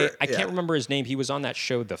 guy. I yeah. can't remember his name. He was on that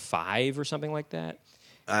show, The Five, or something like that.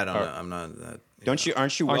 I don't know. I'm not that. Aren't you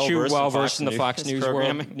Aren't you well well-versed in the Fox News world,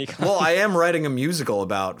 programming? Nico? Well, I am writing a musical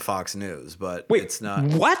about Fox News, but it's not.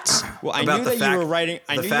 What? Well, I About knew the that you were fact- writing.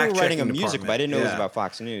 I the knew you were writing a fact-checking music, but I didn't know it was department. about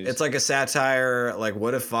Fox News. It's like a satire. Like,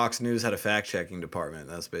 what if Fox News had a fact-checking department?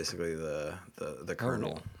 That's basically the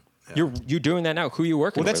kernel. You're doing that now. Who are you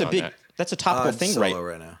working well, with? that's a on big. that? That's a topical It's thing, solo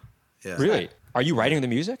right? now. Yeah. Really? Are you writing the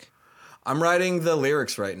music? I'm writing the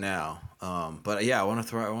lyrics right now. But yeah, I want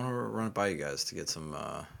to run it by you guys to get some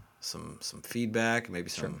feedback, maybe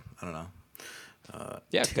some I don't know.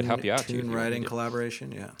 Yeah, it could help you out too. if Tune you want writing me to.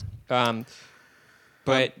 collaboration. Yeah.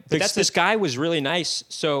 But that's this guy was really nice.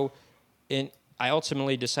 So, I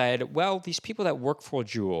ultimately decided, well, these people that work for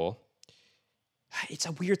Jewel, it's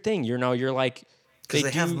a weird thing. You're like, Because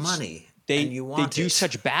they have do- money. They and you want do it.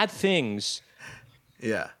 such bad things,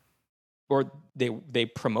 Yeah. or they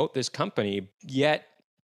promote this company, yet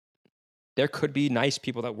there could be nice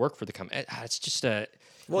people that work for the company. It's just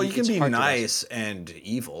Well, you can it's be hard to nice and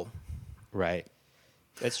evil. right.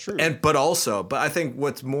 That's true. But I think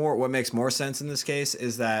what makes more sense in this case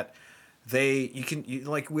is that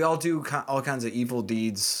we all do all kinds of evil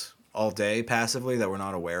deeds all day passively that we're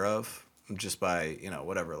not aware of just by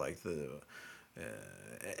whatever, like the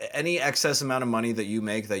any excess amount of money that you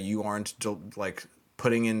make that you aren't like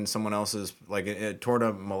putting in someone else's, like toward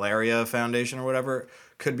a malaria foundation or whatever,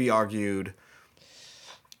 could be argued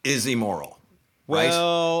is immoral.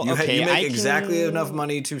 Well, right? okay, you make I exactly can- enough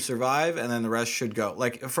money to survive, and then the rest should go.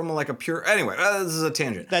 Like from like a pure. Anyway, this is a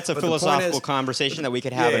tangent. that's a But the point philosophical is- conversation that we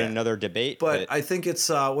could have Yeah, in yeah. another debate. But I think it's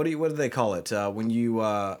what do they call it when you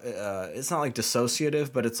it's not like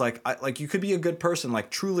dissociative, but it's like you could be a good person, like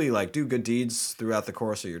truly like do good deeds throughout the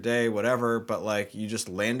course of your day, whatever. But like you just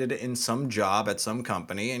landed in some job at some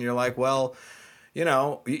company, and you're like, well, you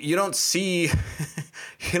don't see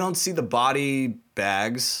you don't see the body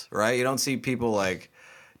bags, right? You don't see people like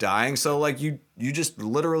dying, so like you just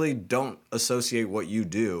literally don't associate what you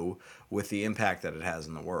do with the impact that it has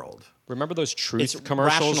in the world. Remember those truth It's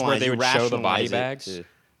commercials where they would show the body rationalize it bags? to-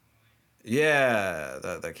 Yeah,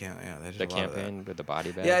 that can't. Yeah, they did The a lot of that. campaign with the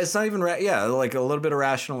body bags. Yeah, it's not even. Like a little bit of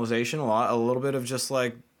rationalization, a little bit of just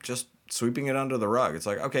sweeping it under the rug. It's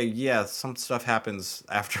like, okay, yeah, some stuff happens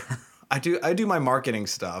after I do my marketing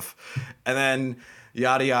stuff, and then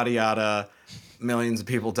yada yada yada. Millions of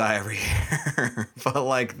people die every year, but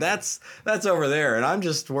like that's over there, and I'm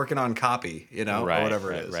just working on copy, or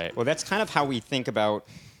whatever it is. Right. Well, that's kind of how we think about.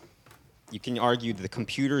 You can argue the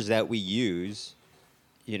computers that we use,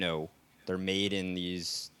 they're made in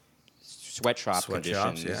these sweatshop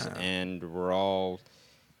conditions, yeah. and we're all,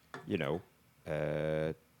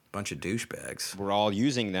 Bunch of douchebags. we're all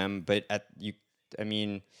using them. But at the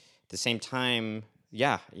same time,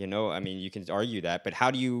 yeah, you can argue that. But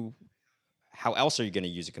how else are you going to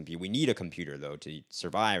use a computer? We need a computer though to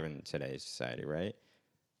survive in today's society, right?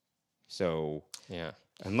 So Yeah.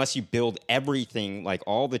 unless you build everything, like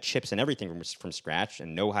all the chips and everything from scratch,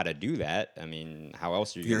 and know how to do that, how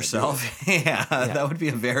else are you Yourself? Yeah, that would be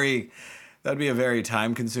a very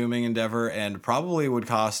time-consuming endeavor, and probably would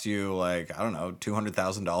cost you like, I don't know,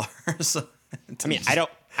 $200,000.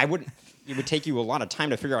 I wouldn't. It would take you a lot of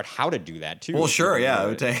time to figure out how to do that too. Well, sure, yeah, it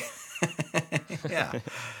would take. Yeah,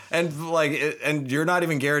 and you're not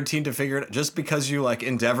even guaranteed to figure it. Just because you like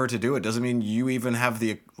endeavor to do it doesn't mean you even have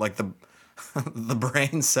the the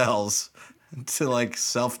brain cells to like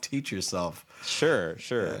self-teach yourself. Sure.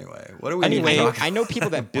 Anyway, what do we need to talk about? I know people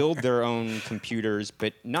that build their own computers,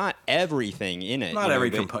 but not everything in it. Not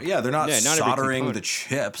every component. Yeah, they're not every soldering component. the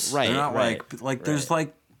chips. Right, They're not right, like there's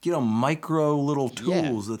like micro little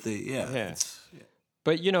tools that they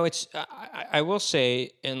But it's. I will say,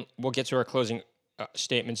 and we'll get to our closing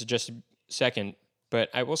statements in just a second. But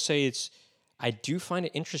I will say I do find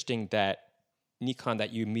it interesting that Nikon,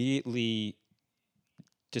 that you immediately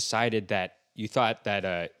decided that you thought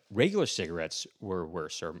that regular cigarettes were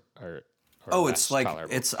worse or it's like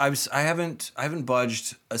tolerable. I haven't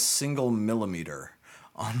budged a single millimeter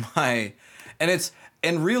on my, and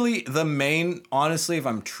really honestly, if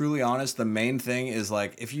I'm truly honest, the main thing is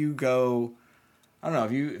like if you go. I don't know,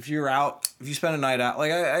 if you spend a night out,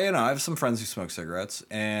 like I have some friends who smoke cigarettes,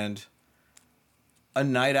 and a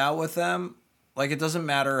night out with them, like it doesn't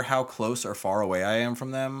matter how close or far away I am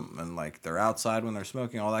from them, and like they're outside when they're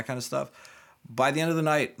smoking, all that kind of stuff. By the end of the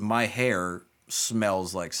night, my hair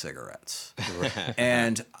smells like cigarettes.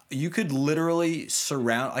 And you could literally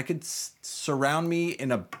surround me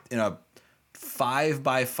in a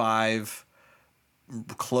 5x5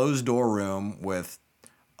 closed door room with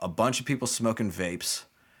a bunch of people smoking vapes,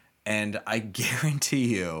 and I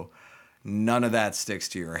guarantee you none of that sticks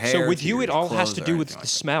to your hair. So with you, it all has to do with the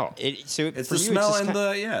smell. It's the smell and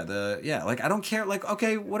like I don't care. Like,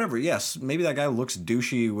 okay, whatever. Yes, maybe that guy looks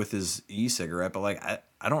douchey with his e-cigarette, but like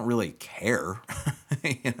I don't really care.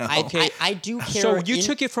 I do care. So you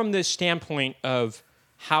took it from the standpoint of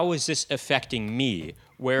how is this affecting me,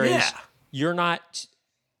 whereas you're not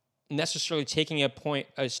necessarily taking a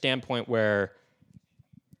standpoint where,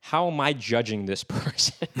 how am I judging this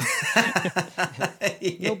person?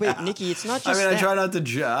 No, but Nikki, it's not just. I try not to.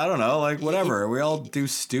 I don't know, like whatever. We all do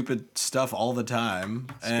stupid stuff all the time,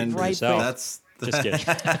 and right, that's just kidding.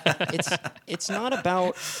 It's not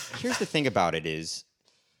about. Here's the thing about it is,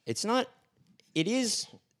 it's not. It is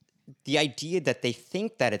the idea that they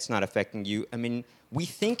think that it's not affecting you. We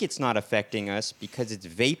think it's not affecting us because it's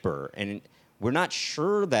vapor, and we're not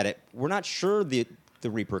sure that We're not sure the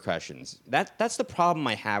repercussions. That's the problem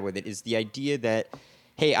I have with it, is the idea that,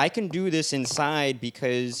 hey, I can do this inside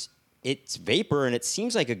because it's vapor and it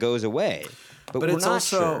seems like it goes away, but we're it's not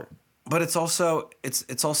also sure. But it's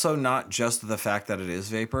also not just the fact that it is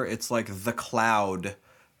vapor. It's like the cloud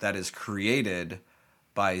that is created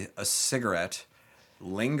by a cigarette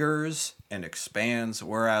lingers and expands,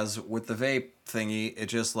 whereas with the vape thingy, it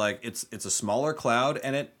just like it's a smaller cloud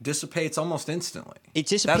and it dissipates almost instantly. It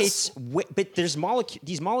dissipates, but there's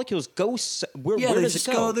these molecules go. Where does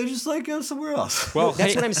it go? They just like go somewhere else. Well,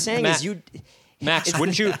 that's what I'm saying. Max,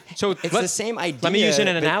 wouldn't you? So it's the same idea. Let me use an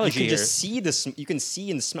analogy you can here. just see this. You can see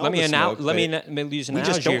and smell. Let me the smoke, use an we analogy.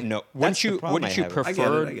 just don't know. Wouldn't you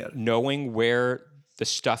prefer I get it. knowing where the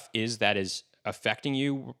stuff is that is affecting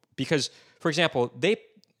you? Because, for example, they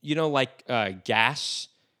gas.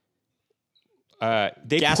 Gasoline or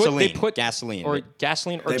They gasoline, or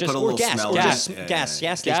put just a little gas, smell or in just it. gas.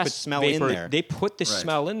 Yes, they gas put smell vapor. in there. They put the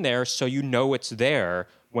smell in there so you know it's there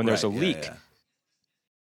when there's a Right, leak. yeah.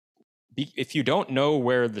 If you don't know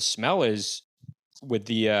where the smell is with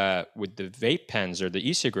the vape pens or the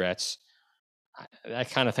e-cigarettes, I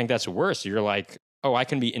kind of think that's worse. You're like, oh, I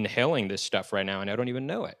can be inhaling this stuff right now and I don't even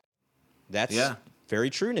know it. That's very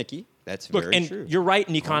true, Nikki. That's Look, very and true. you're right,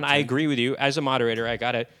 Nikon. I agree with you. As a moderator, I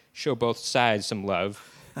gotta show both sides some love.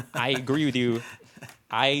 I agree with you.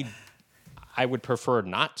 I would prefer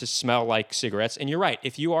not to smell like cigarettes. And you're right.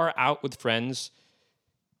 If you are out with friends,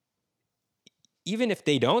 even if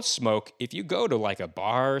they don't smoke, if you go to like a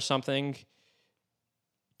bar or something,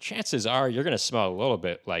 chances are you're going to smell a little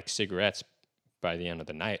bit like cigarettes by the end of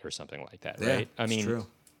the night or something like that, right? I mean, true.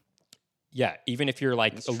 yeah, even if you're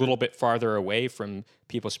like a little bit farther away from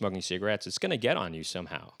people smoking cigarettes, it's going to get on you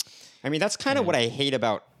somehow. I mean, that's kind of what I hate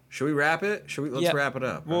about. Should we wrap it? Let's wrap it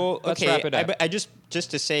up. Well, Let's okay. wrap it up. I just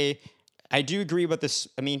to say, I do agree about this.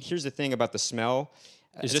 I mean, here's the thing about the smell.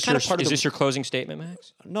 Is It's this kinda this your closing statement,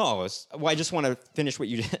 Max? No, I just want to finish what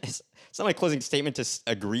you. It's not my closing statement to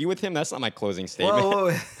agree with him. That's not my closing statement. Whoa.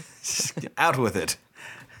 Just get out with it.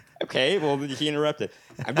 Okay, well, he interrupted.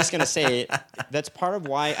 I'm just gonna say that's part of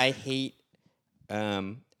why I hate.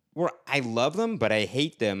 Where I love them, but I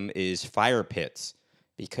hate them is fire pits,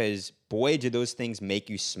 because boy, do those things make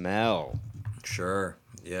you smell. Sure.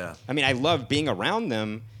 Yeah. I mean, I love being around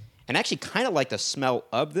them, and actually kind of like the smell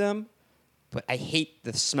of them, but I hate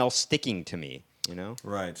the smell sticking to me. You know?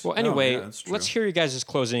 Right. Well, No, anyway, yeah, that's true. let's hear you guys'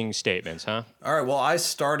 closing statements, huh? All right. Well, I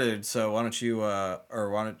started, so why don't you? I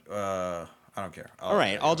don't care. All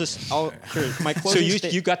right, here, my So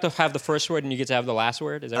closing. you got to have the first word and you get to have the last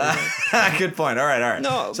word? Is that what you're saying? Good point. All right.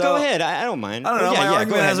 No, So, go ahead. I don't mind. I don't know. Yeah, My go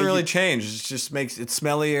argument ahead. hasn't really changed. It just makes it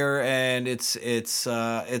smellier, and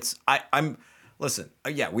I'm. Listen,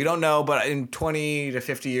 yeah, we don't know, but in 20 to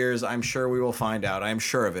 50 years, I'm sure we will find out. I'm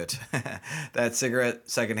sure of it. That cigarette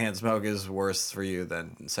secondhand smoke is worse for you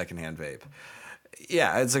than secondhand vape.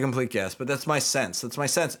 Yeah, it's a complete guess, but that's my sense.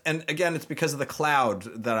 And again, it's because of the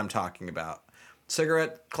cloud that I'm talking about.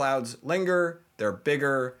 Cigarette clouds linger, they're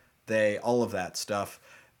bigger, all of that stuff.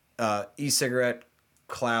 E-cigarette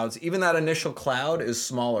clouds, even that initial cloud is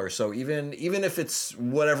smaller. So even if it's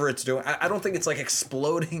whatever it's doing, I don't think it's like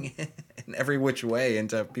exploding in every which way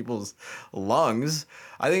into people's lungs.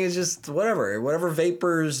 I think it's just whatever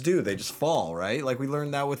vapors do, they just fall, right? Like we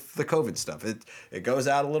learned that with the COVID stuff. It goes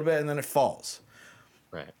out a little bit and then it falls.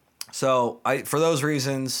 Right. So for those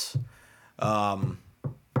reasons, leave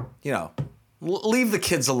the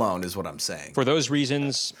kids alone is what I'm saying. For those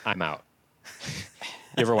reasons, I'm out.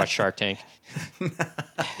 You ever watch Shark Tank?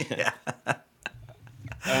 Yeah.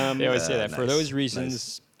 They always say that. For nice, those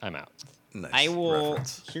reasons, I'm out. Nice I will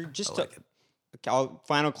reference. here just I like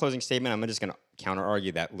final closing statement. I'm just going to counter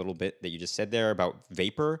argue that little bit that you just said there about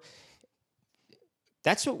vapor.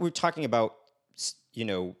 That's what we're talking about. You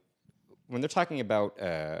know, when they're talking about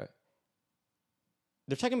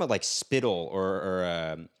like spittle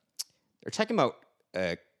or they're talking about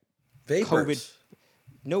Vapors. COVID.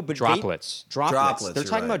 No, but Droplets. Droplets. Droplets, They're you're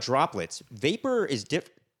talking right. about droplets. Vapor is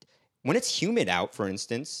different. When it's humid out, for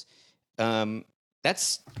instance,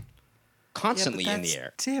 that's constantly in the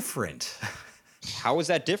air. Different. How is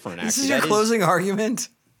that different? Actually, This is your That closing argument?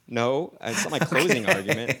 No, it's not my closing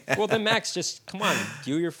argument. Well, then, Max, just come on,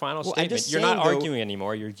 do your final Well, I'm statement. just You're not saying, though- arguing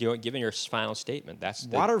anymore. You're giving your final statement. That's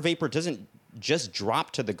the, Water vapor doesn't just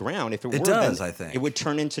drop to the ground. If it were, does, then I think. it would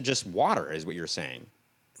turn into just water, is what you're saying.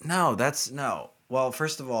 No, no. Well,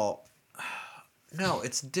 first of all, no,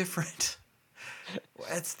 it's different.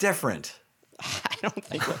 It's different.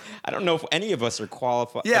 I don't know if any of us are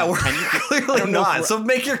qualified. Yeah, we're Can you- I clearly don't know if not. we're- So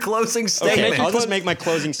make your closing Okay, statement. I'll just make my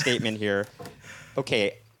closing statement here.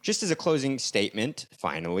 Okay, just as a closing statement,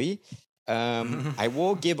 finally, I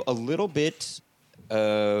will give a little bit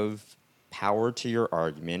of power to your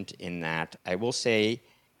argument in that I will say,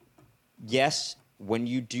 yes, when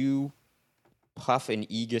you do puff an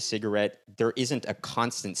e-cigarette, there isn't a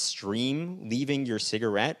constant stream leaving your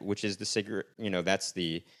cigarette, which is the cigarette, that's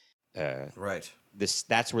the Right.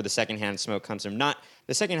 that's where the secondhand smoke comes from. Not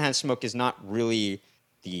the secondhand smoke is not really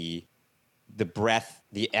the breath,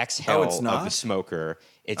 the exhale it's of the not? smoker.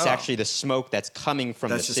 It's Oh. actually the smoke that's coming from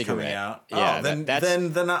That's the just cigarette. coming out. Yeah, Oh, then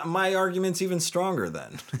that's my argument's even stronger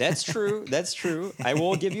then. that's true. That's true. I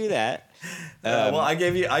will give you that. Well, I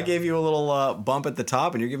gave you a little bump at the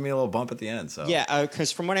top, and you're giving me a little bump at the end. So Yeah,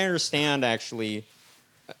 because from what I understand, actually,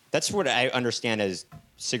 that's what I understand as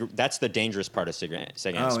that's the dangerous part of secondhand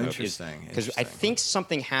Oh, smoke. interesting, Because I interesting. think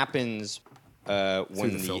something happens when the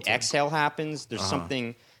the filter. exhale happens. There's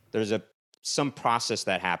something. There's some process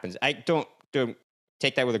that happens. I don't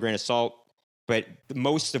take that with a grain of salt, but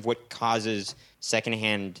most of what causes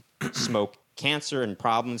secondhand smoke cancer and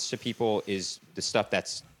problems to people is the stuff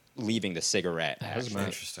that's leaving the cigarette. actually.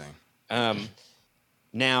 interesting.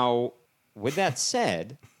 Now, with that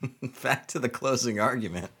said, Back to the closing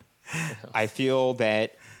argument. I feel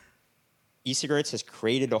that e-cigarettes has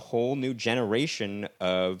created a whole new generation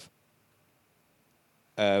of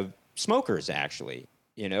smokers. Actually,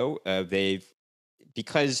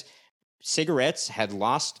 because cigarettes had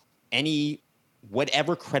lost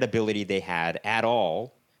whatever credibility they had at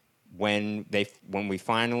all when we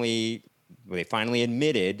finally they finally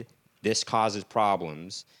admitted this causes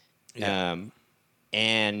problems. Yeah.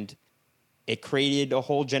 And it created a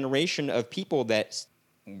whole generation of people that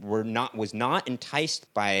was not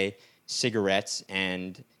enticed by cigarettes.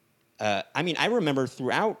 And I mean, I remember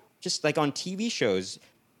throughout, just like on TV shows,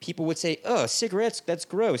 people would say, "Oh, cigarettes, that's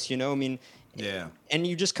gross," you know. I mean, Yeah. and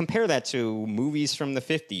you just compare that to movies from the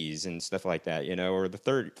 50s and stuff like that, you know, or the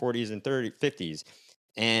 40s and 50s,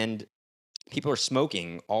 and people are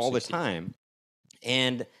smoking all the time.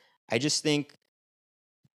 And I just think,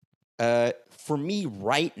 for me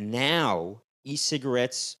right now,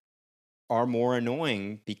 e-cigarettes are more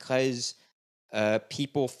annoying because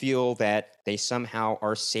people feel that they somehow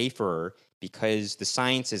are safer because the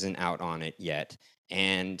science isn't out on it yet.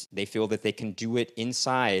 And they feel that they can do it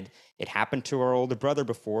inside. It happened to our older brother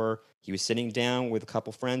before. He was sitting down with a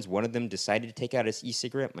couple friends. One of them decided to take out his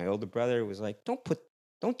e-cigarette. My older brother was like, don't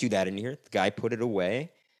do that in here. The guy put it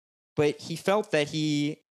away. But he felt that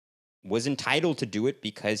he was entitled to do it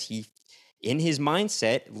because he, in his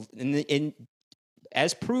mindset,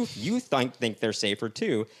 as proof, you think they're safer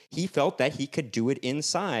too. He felt that he could do it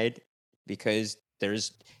inside because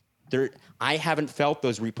I haven't felt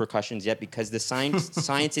those repercussions yet because the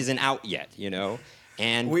science isn't out yet, you know.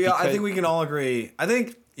 And I think we can all agree. I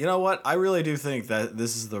think, you know what? I really do think that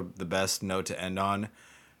this is the best note to end on.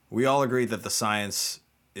 We all agree that the science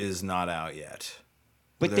is not out yet.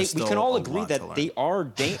 But we can all agree that they are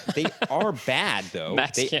bad, though.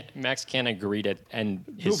 Max can't agree to end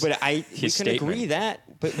his. No, but we can statement. agree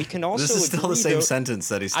that. But we can also. This is still the same though, sentence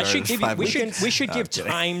that he started. We should give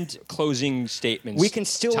timed closing statements. We can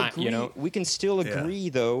still agree. You know? We can still agree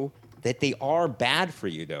though that they are bad for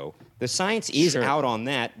you, though. The science is out on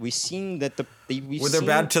that. We've seen that they're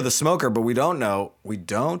bad to the smoker, but we don't know. We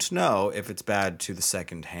don't know if it's bad to the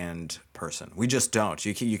secondhand person. We just don't.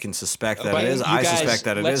 You can suspect that it is. I suspect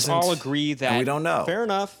that it isn't. Let's all agree that we don't know. Fair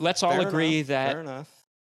enough. Let's all agree that fair enough.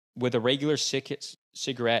 With a regular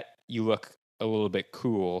cigarette, you look a little bit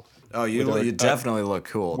cool. Oh, you definitely look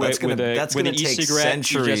cool. That's gonna take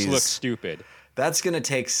centuries. You just look stupid. That's gonna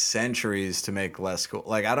take centuries to make less cool.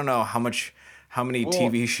 Like I don't know how many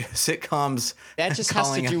TV sitcoms that just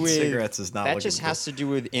has to do with cigarettes is not. That just has to do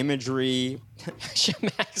with imagery.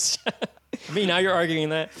 Max. I mean, now you're arguing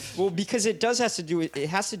that. Well, because it has to do with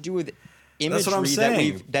imagery that's what I'm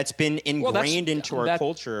saying. that's been ingrained into our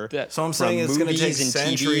culture. So I'm saying it's going to take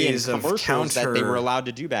centuries and of commercials that they were allowed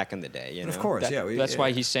to do back in the day. You know? Of course, that's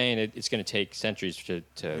why he's saying it's going to take centuries to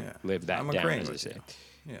live that down. Agreeing as with they say.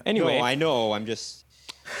 Yeah. Anyway, no, I know. I'm just.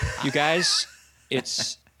 You guys,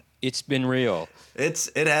 it's been real. It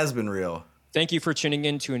has been real. Thank you for tuning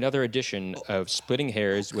in to another edition of Splitting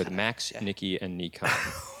Hairs with Max, Nikki, and Nikon.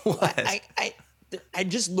 What? I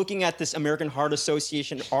just looking at this American Heart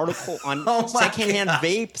Association article on secondhand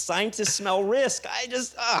vape, scientists smell risk.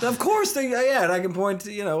 Of course, and I can point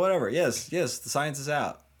to, whatever. Yes, the science is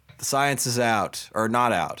out. The science is out, or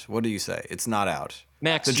not out. What do you say? It's not out.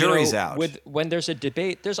 Max, the jury's out. When there's a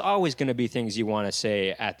debate, there's always going to be things you want to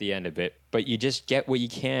say at the end of it, but you just get what you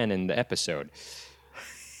can in the episode.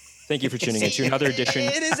 Thank you for tuning in to another edition.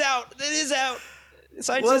 It is out.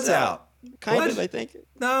 Science What's is out? Kind of, I think.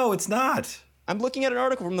 No, it's not. I'm looking at an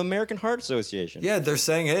article from the American Heart Association. Yeah, they're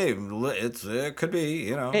saying, hey, it could be,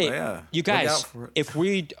 Hey, you guys, if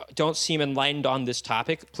we don't seem enlightened on this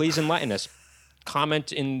topic, please enlighten us.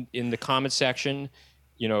 Comment in the comment section,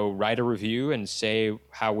 write a review and say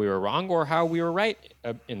how we were wrong or how we were right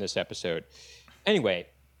in this episode. Anyway.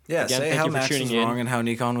 Yeah, again, say how Max was wrong and how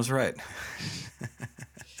Nikon was right.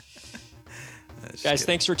 Guys,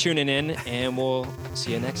 thanks for tuning in, and we'll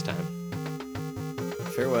see you next time.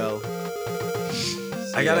 Farewell.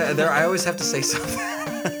 I always have to say something.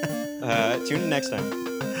 Tune in next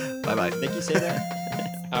time. Bye-bye. Nikki, say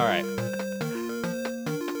that? All right.